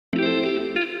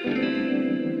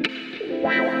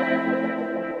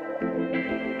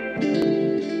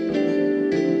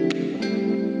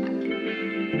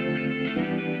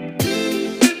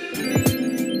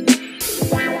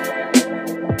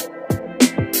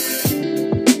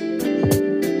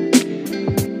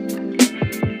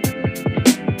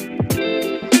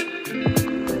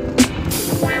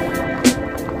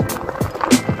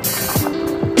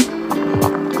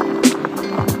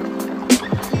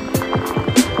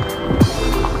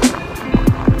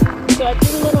I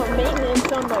did a little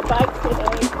maintenance on my bike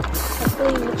today. I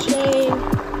cleaned the chain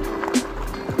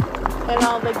and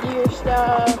all the gear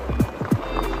stuff.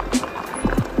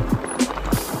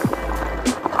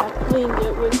 I cleaned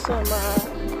it with some,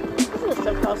 what's this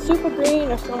stuff called? Super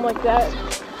green or something like that.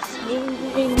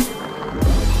 Green.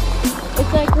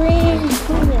 It's that green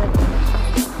cleaner.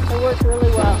 It worked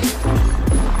really well.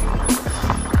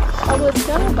 I was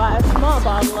gonna buy a small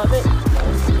bottle of it.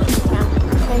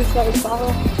 $10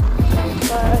 bottle.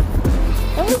 But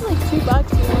that was like $2 and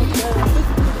like the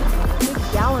big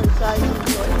gallon size was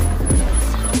like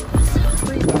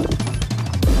 $3.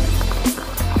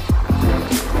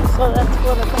 So that's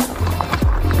what I bought.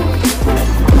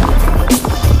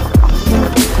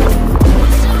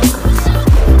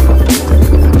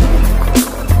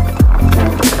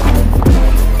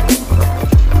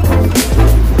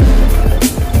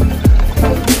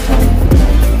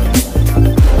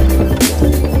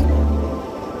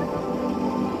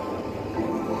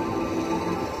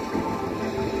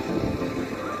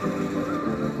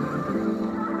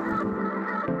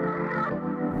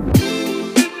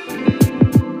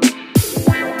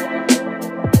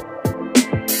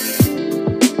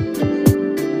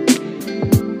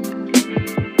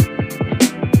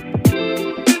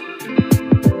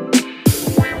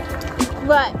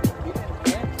 But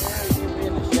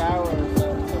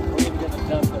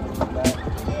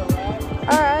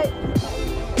alright.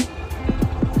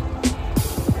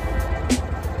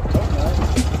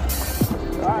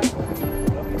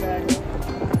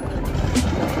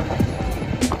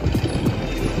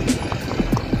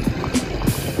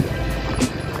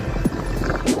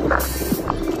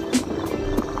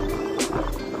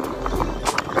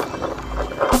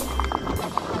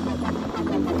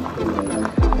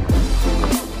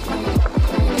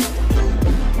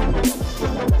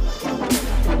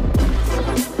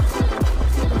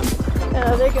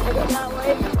 They're gonna go that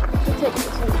way to take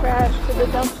some trash to the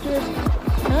dumpsters.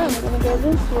 I'm gonna go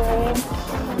this way.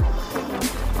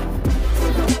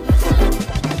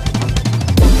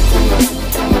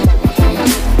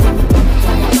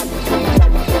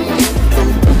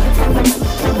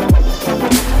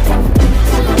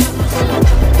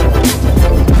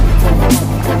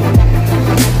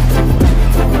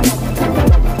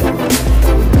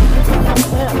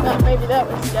 Yeah, I thought maybe that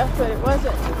was stuff, but it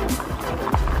wasn't.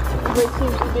 Everybody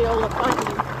seems to be able to find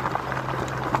him.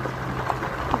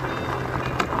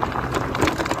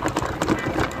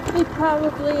 He's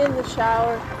probably in the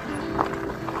shower.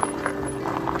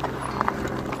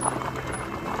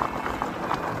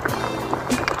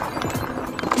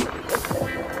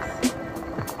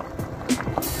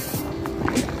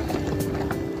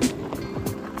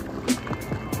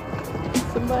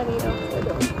 Somebody else, I don't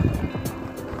know.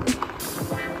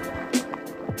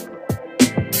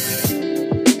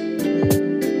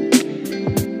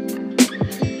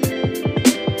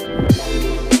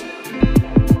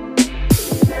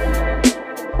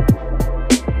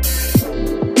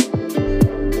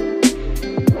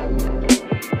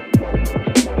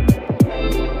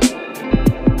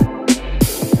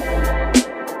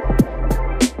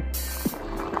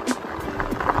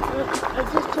 I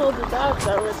just told the dogs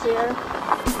I was here.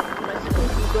 My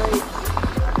squeaky brakes.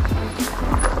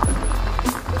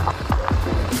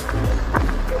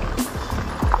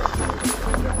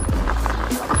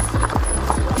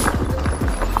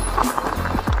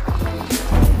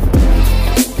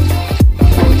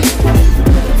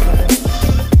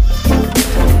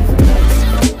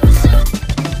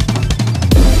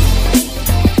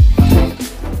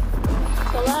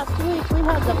 So last week we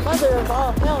had the mother of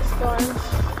all hailstorms.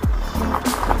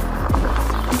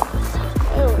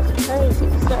 It was crazy.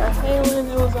 It started hailing.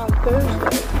 It was on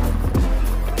Thursday.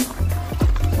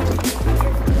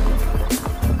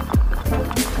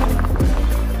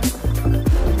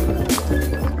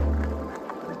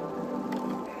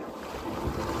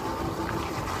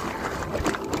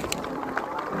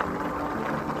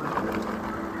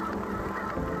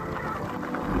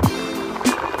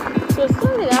 So it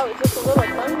started out with just a little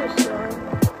thunderstorm,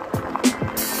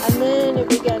 and then it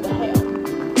began to hail.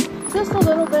 Just a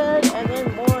little bit, and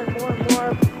then more and more and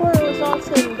more. Before it was all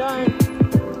said and done,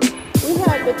 we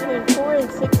had between 4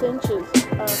 and 6 inches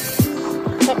of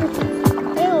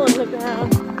hail on the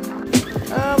ground.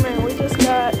 Oh man, we just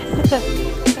got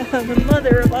the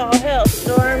mother of all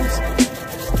hailstorms.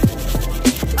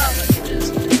 Oh, look at this.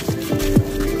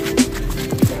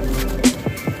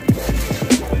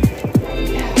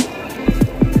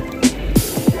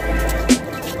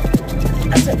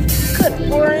 That's a good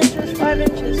 4 inches, 5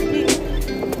 inches deep.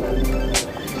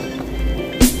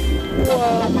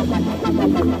 Whoa.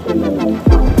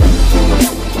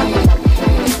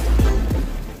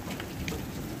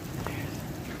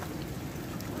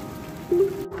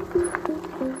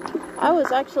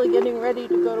 was actually getting ready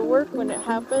to go to work when it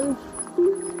happened.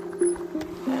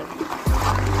 And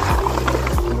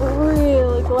I'm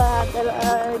really glad that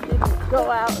I didn't go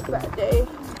out that day.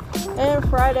 And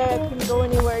Friday I couldn't go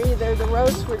anywhere either. The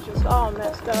roads were just all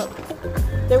messed up.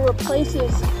 There were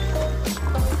places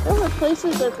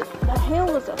that the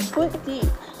hail was a foot deep.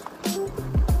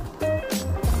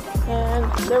 And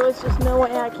there was just no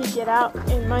way I could get out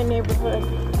in my neighborhood.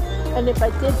 And if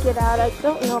I did get out, I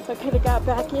don't know if I could have got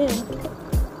back in.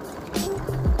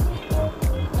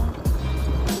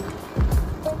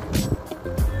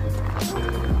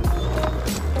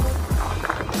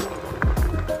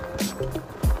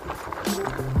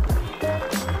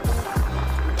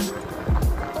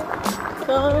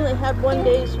 So I only had one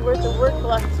day's worth of work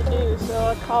left to do, so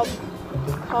I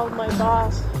called my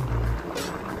boss,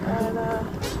 and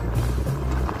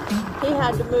he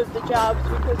had to move the jobs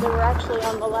because they were actually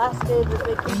on the last day that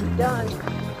they could be done.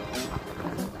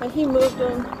 And he moved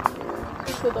them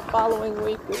to the following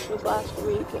week, which was last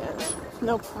week, and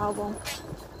no problem.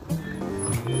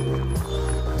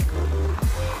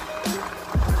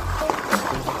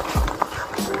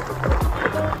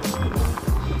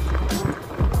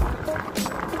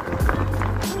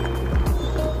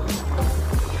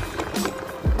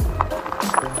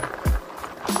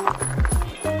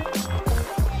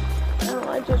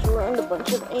 I just ruined a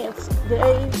bunch of ants'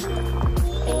 days.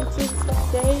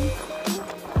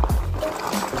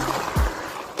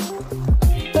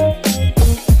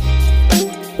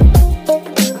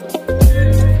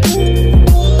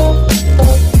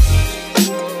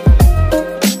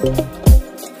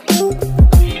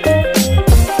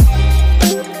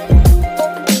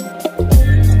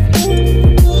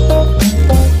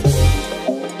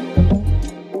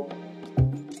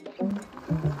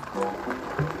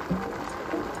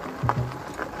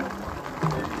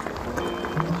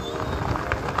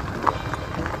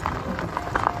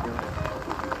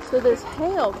 So this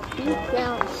hail beat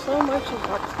down so much of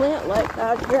our plant life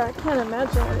out here. I can't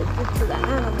imagine what it did to the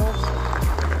animals.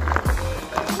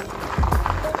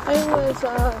 It was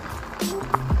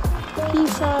pea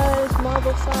size,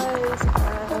 marble size,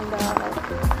 and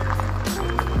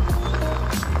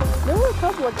there were a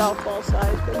couple of golf ball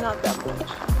size, but not that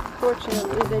much.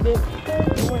 Fortunately, they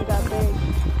weren't that big.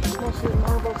 Mostly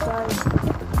marble size.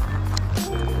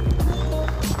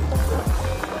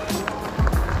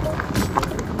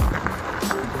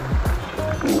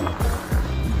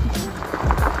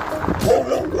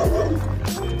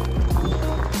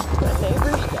 My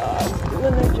neighbor's dog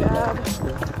doing their job.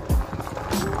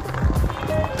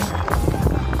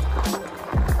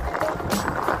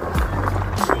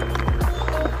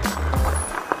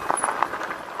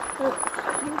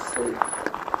 Let's see.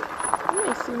 I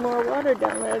may see more water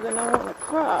down there than I want to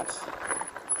cross.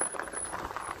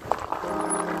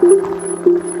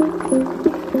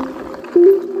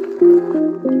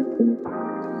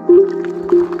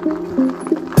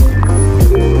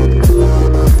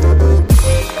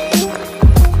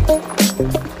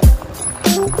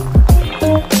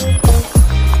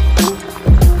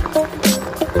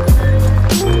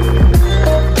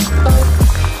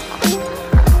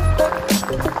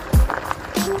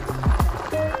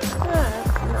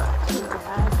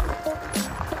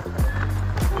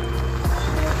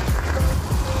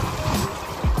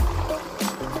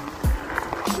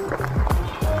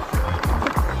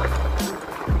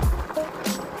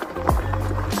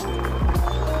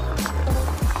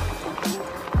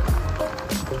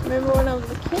 Remember when I was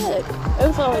a kid, it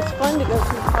was always fun to go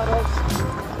through puddles.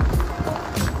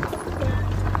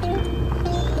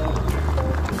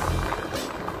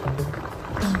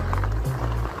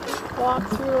 Walk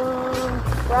through them,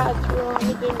 ride through them,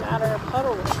 it didn't matter, a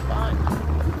puddle was fun.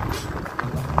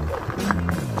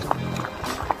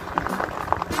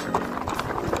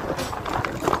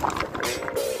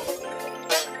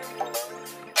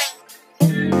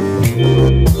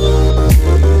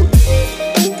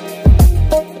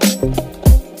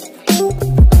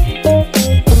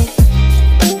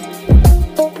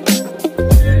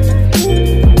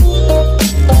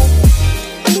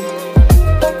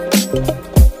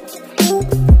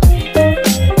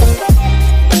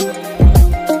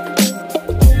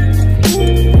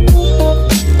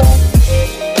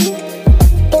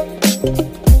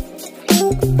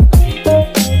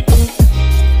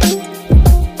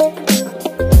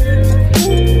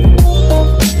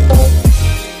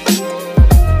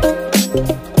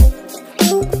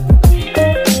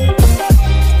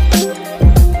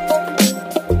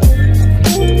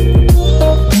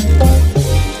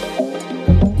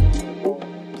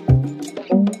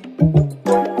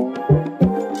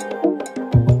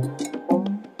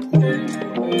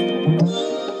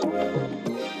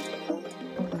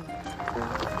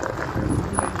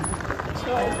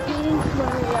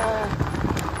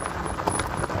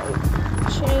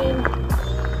 chain,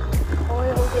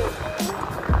 oiled it,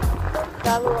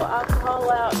 got a little alcohol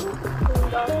out,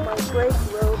 cleaned off my brake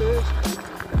rotors.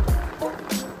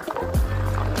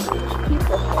 There's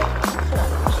people here. It's not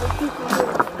actually people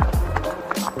here.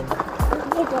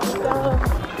 They gotta go.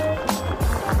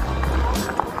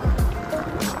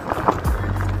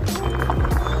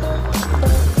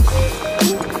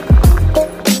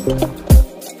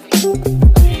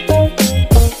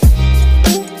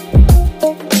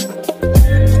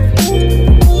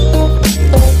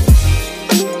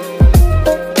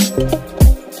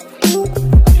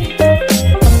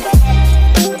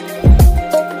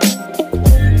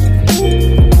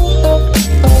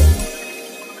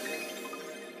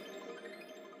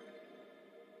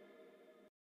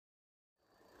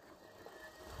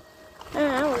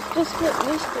 Just getting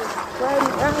used to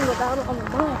riding around without it on the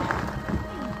mud.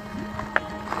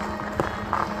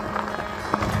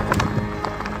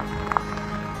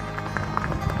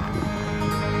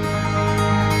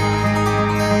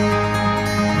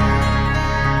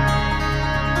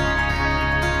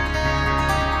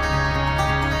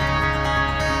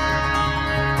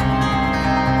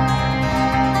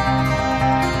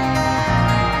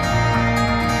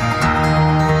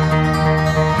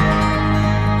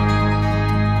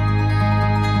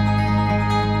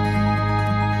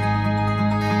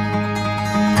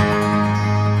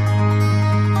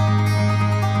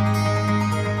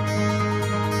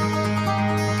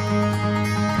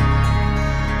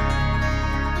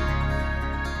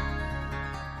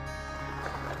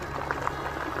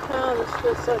 This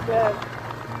feels so good.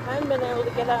 I haven't been able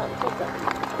to get out and take a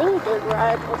really good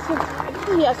ride. Well, since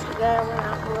yesterday I went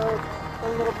out the road for a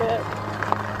little bit.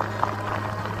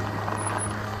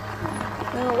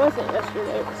 No, it wasn't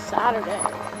yesterday, it was Saturday.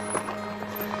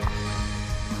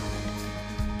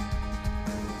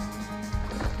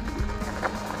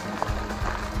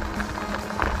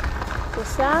 So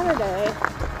Saturday,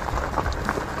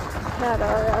 had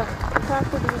our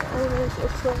Property Owners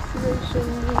Association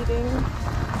meeting.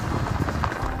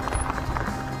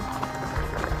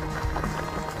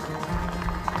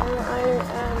 I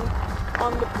am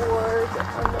on the board.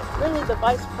 I'm really the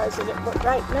vice president, but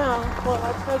right now, while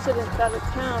our president's out of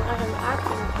town, I am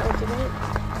acting president.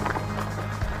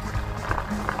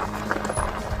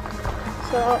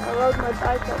 So I rode my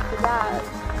bike up to that.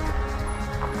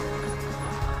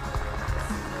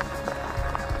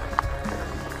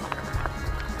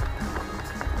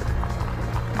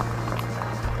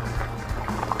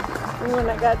 And when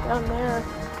I got down there,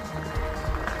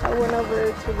 I went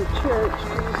over to the church.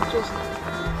 It was just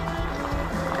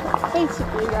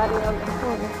basically right around the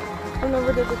corner. Went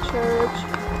over to the church,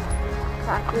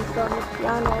 practiced on the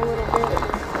piano a little bit.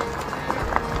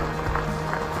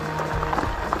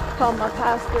 Called my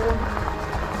pastor,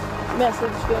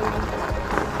 messaged him,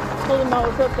 told him I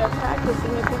was up there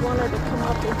practicing if he wanted to come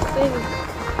up and sing.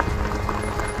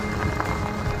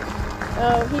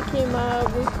 He came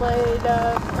up, we played, I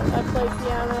played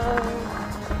piano,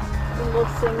 a little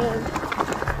singing.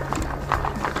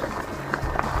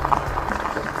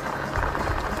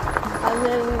 And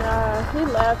then he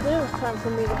left. It was time for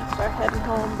me to start heading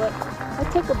home, but I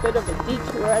took a bit of a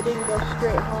detour. I didn't go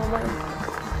straight home. I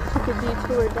took a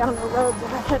detour down the road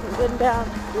that I hadn't been down.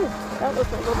 Whew, that was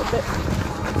a little bit,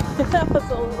 that was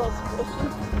a little squishy.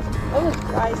 That was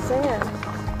dry sand.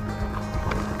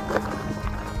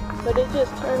 But it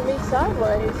just turned me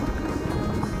sideways.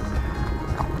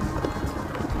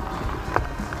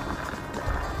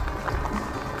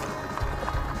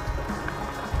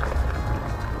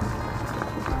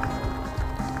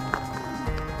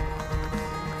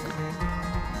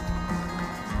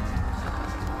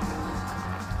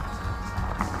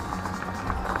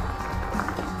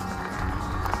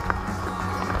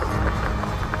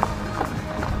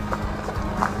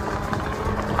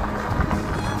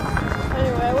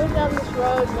 Down this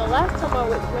road, and the last time I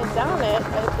went down it,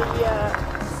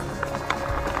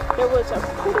 there was a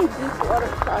pretty deep water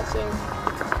crossing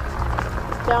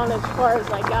down as far as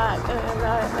I got, and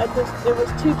it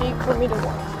was too deep for me to be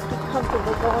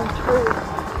comfortable going through.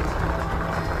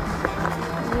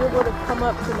 And it would have come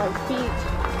up to my feet,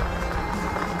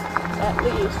 at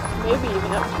least, maybe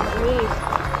even up to my knees.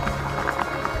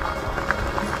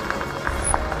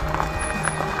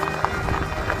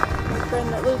 Friend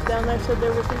that lives down there said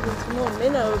there was even some little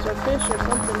minnows or fish or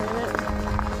something in it.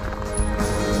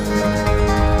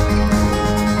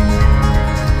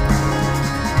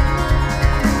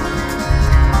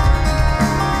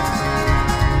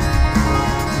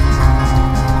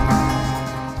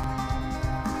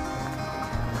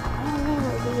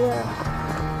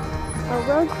 Our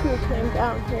road crew came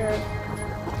down here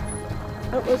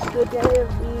It was the day of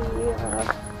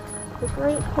the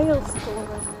great hailstorm,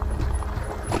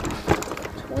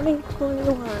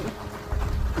 2021.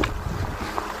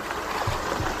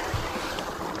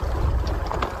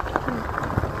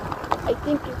 I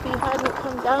think if he hadn't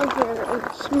come down here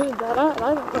and smoothed that out,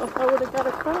 I don't know if I would have got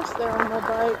across there on my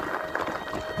bike.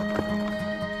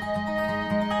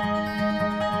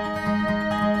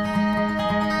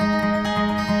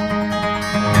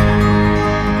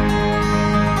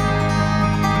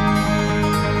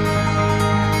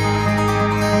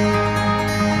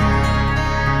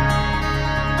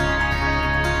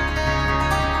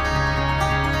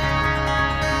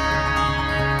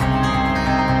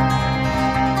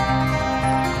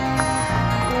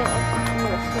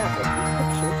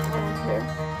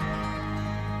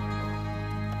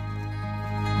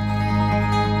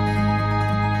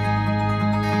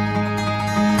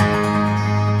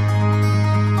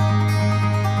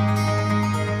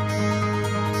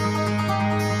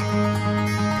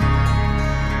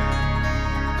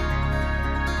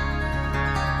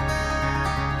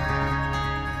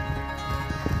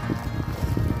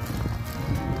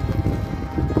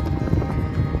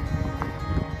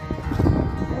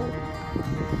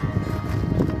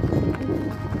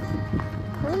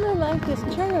 Like this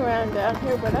turnaround down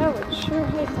here, but I would sure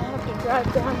hate to have to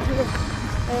drive down here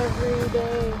every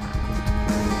day.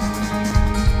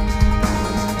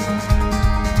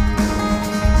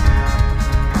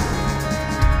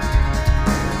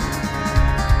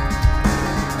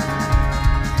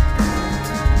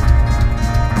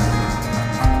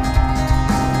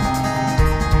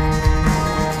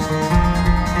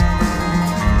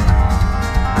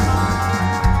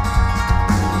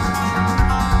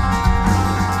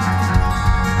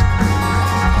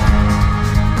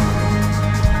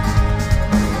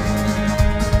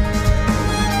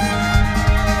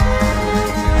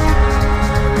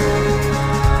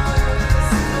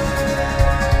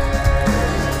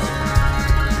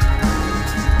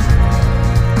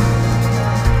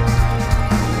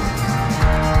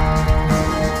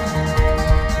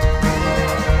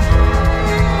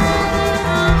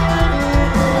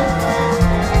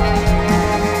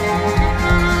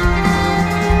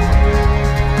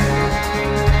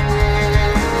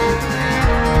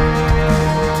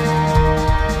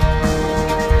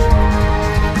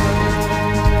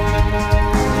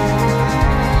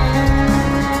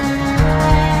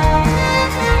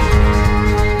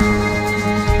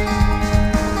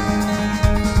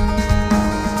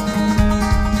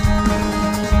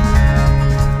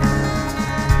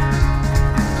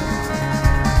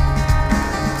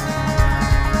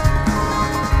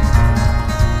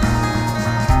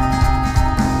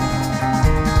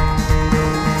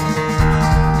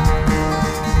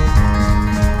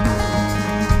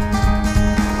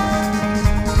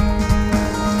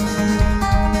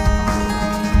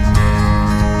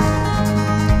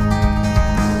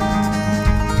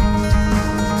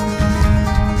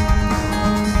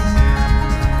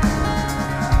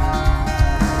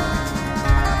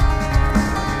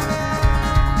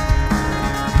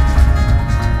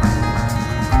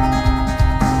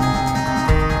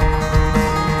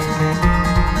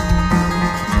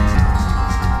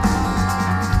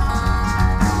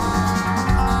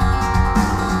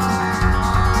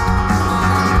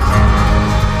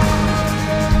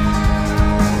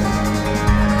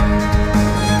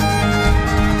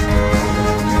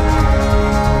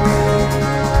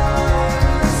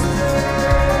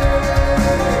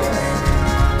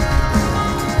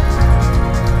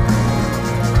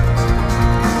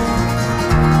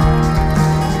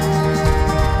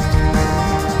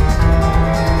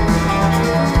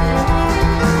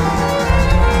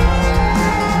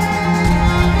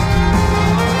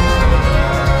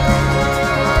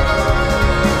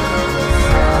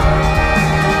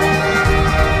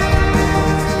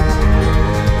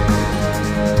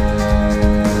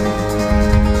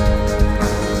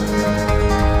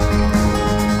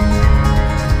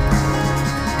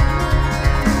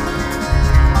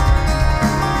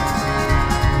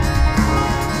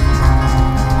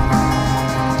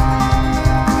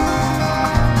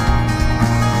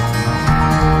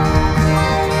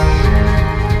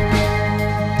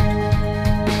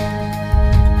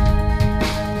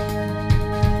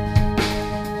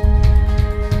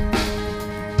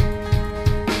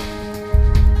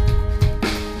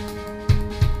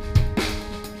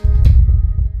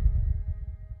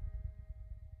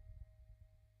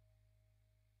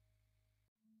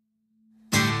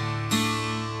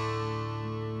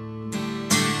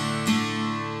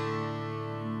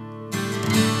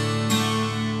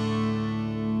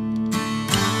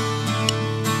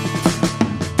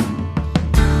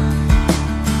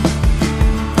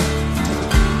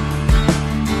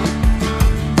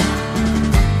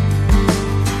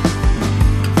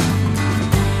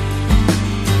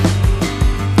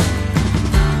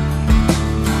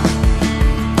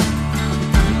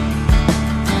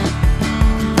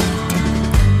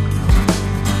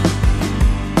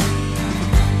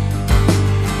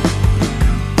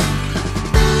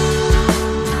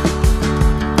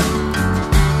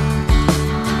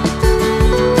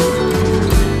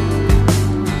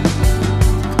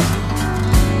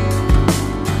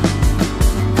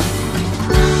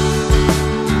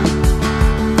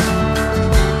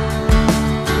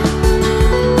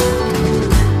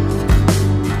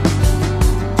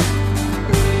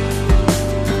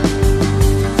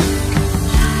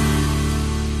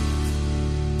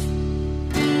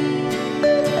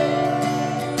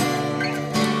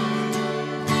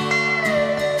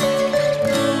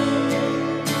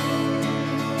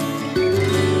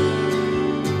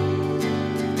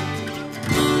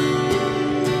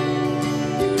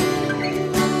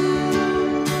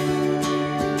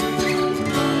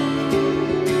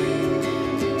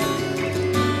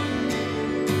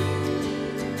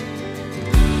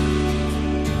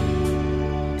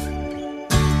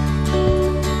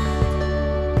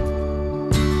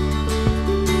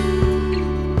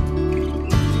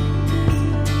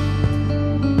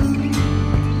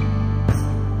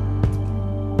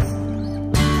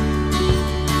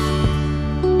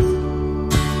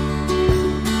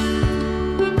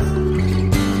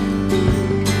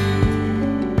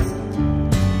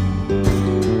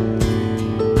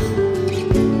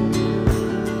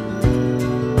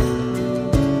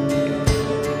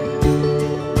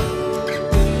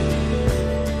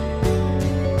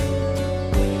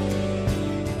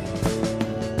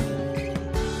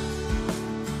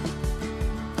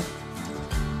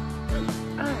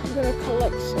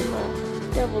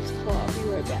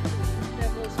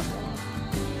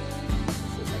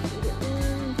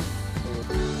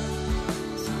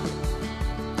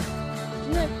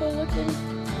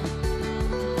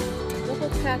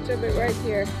 patch of it right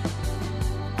here.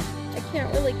 I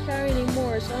can't really carry any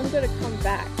more, so I'm going to come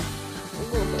back a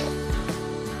little bit.